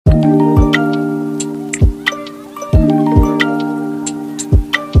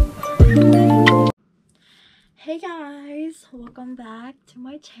welcome back to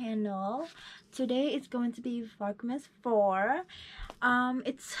my channel. Today is going to be Vlogmas 4. I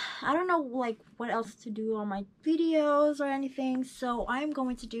don't know like what else to do on my videos or anything, so I'm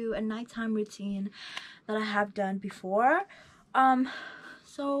going to do a nighttime routine that I have done before.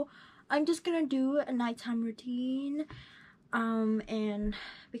 So I'm just gonna do a nighttime routine, and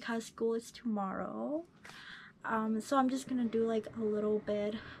because school is tomorrow, so I'm just gonna do like a little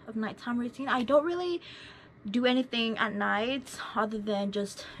bit of nighttime routine. I don't really do anything at night other than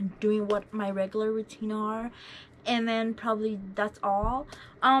just doing what my regular routine are, and then probably that's all.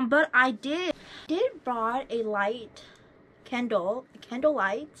 But I did brought a candle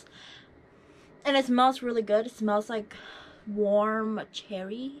light, and it smells really good. It smells like warm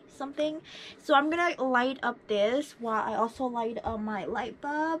cherry something, so I'm gonna light up this while I also light up my light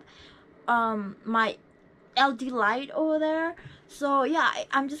bulb, my LED light over there. So yeah,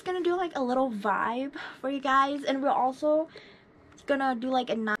 I'm just gonna do like a little vibe for you guys, and we're also gonna do like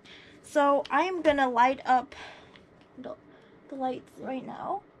a night. So I am gonna light up the lights right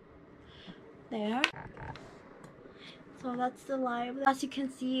now. There. So that's the light. As you can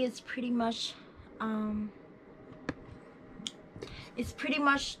see, it's pretty much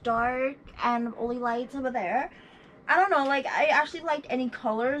dark and only lights over there. I don't know, like I actually like any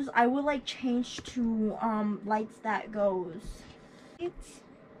colors. I would like change to lights that goes, it's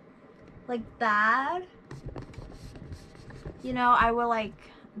like that, you know. I will like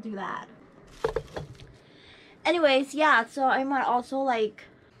do that. Anyways, yeah, so I might also like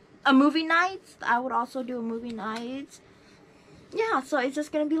a movie night. I would also do a movie night. Yeah, so it's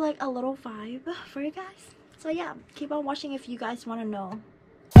just gonna be like a little vibe for you guys. So yeah, keep on watching if you guys want to know.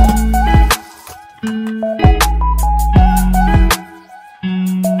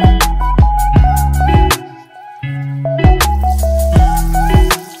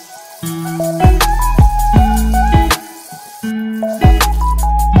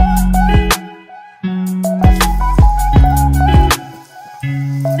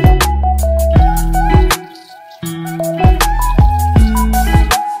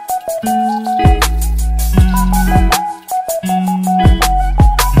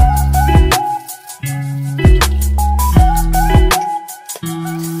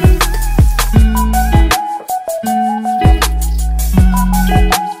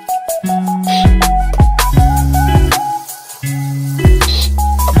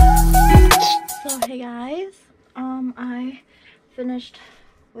 I finished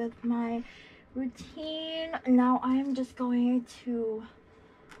with my routine. Now I'm just going to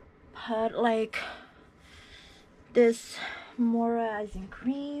put like this moisturizing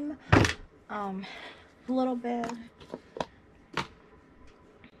cream, a little bit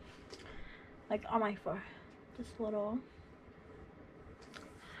like on my forehead, just a little.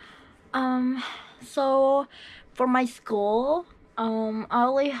 So for my school, I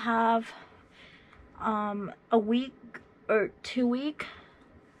only have a week or 2 weeks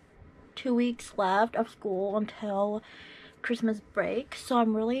left of school until Christmas break, so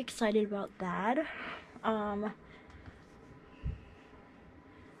I'm really excited about that. I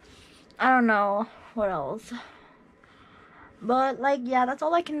don't know what else, but like yeah, that's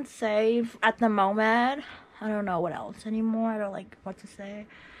all I can say at the moment. I don't know what else anymore. I don't like what to say,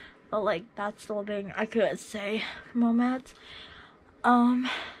 but like that's the only thing I could say at the moment.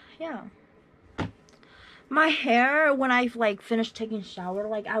 Yeah. My hair, when I've like finished taking a shower,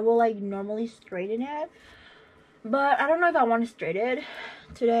 like I will like normally straighten it, but I don't know if I want to straighten it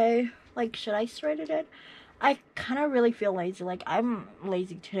today. Like, should I straighten it? I kind of really feel lazy. Like, I'm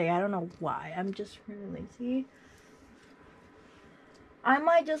lazy today. I don't know why. I'm just really lazy. I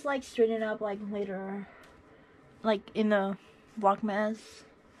might just like straighten it up like later, like in the Vlogmas,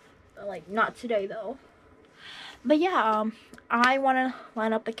 but like not today though. But yeah, I want to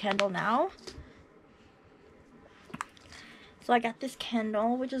line up the candle now. So I got this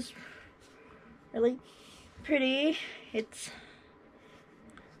candle, which is really pretty.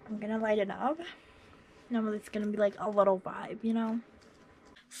 I'm gonna light it up. Normally it's gonna be like a little vibe, you know.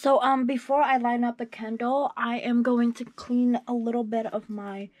 So before I line up the candle, I am going to clean a little bit of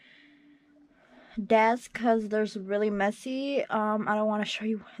my desk because there's really messy. I don't want to show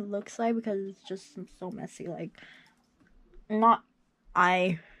you what it looks like because it's just so messy. Like, not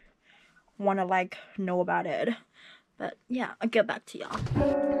I want to like know about it. But yeah, I'll get back to y'all.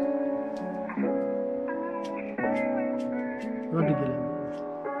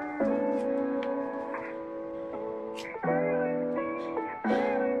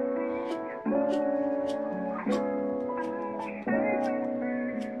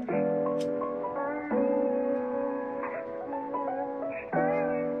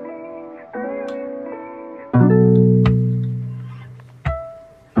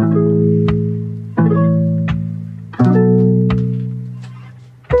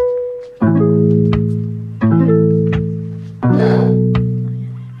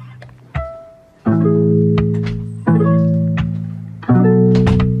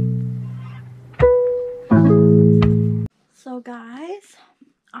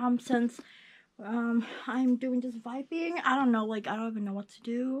 since I'm doing this vibing. I don't know, like I don't even know what to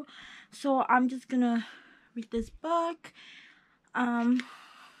do, so I'm just gonna read this book.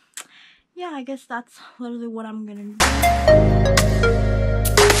 Yeah, I guess that's literally what I'm gonna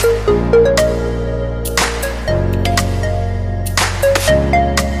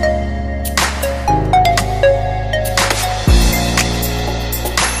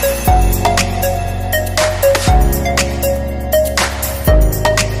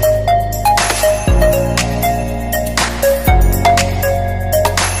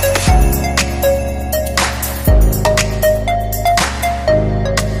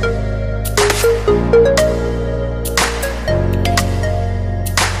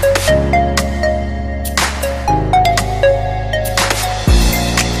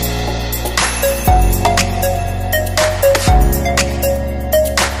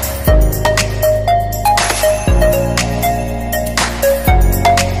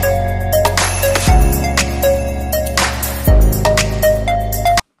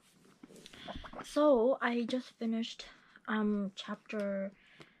So I just finished chapter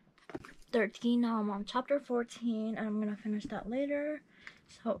 13. Now I'm on chapter 14 and I'm gonna finish that later.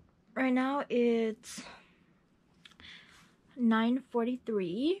 So right now it's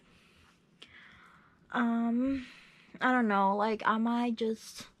 9:43. I don't know, like I might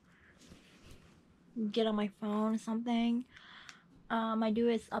just get on my phone or something. My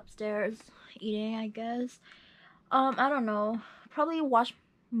dude is upstairs eating, I guess. I don't know, probably watch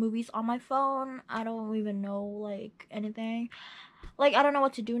movies on my phone. I don't even know like anything, like I don't know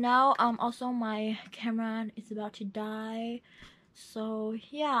what to do now. Also my camera is about to die, so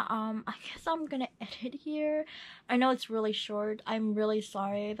yeah, I guess I'm gonna edit here. I know it's really short. I'm really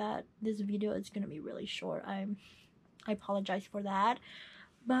sorry that this video is gonna be really short. I apologize for that,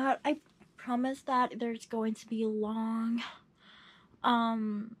 but I promise that there's going to be long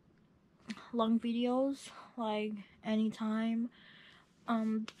videos, like anytime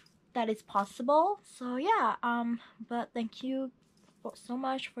that is possible. So yeah, but thank you so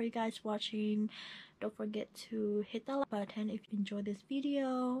much for you guys watching. Don't forget to hit that like button if you enjoyed this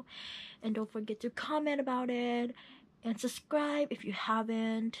video, and don't forget to comment about it and subscribe if you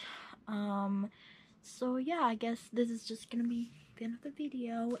haven't. So yeah, I guess this is just gonna be the end of the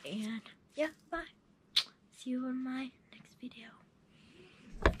video, and yeah, bye. See you in my next video.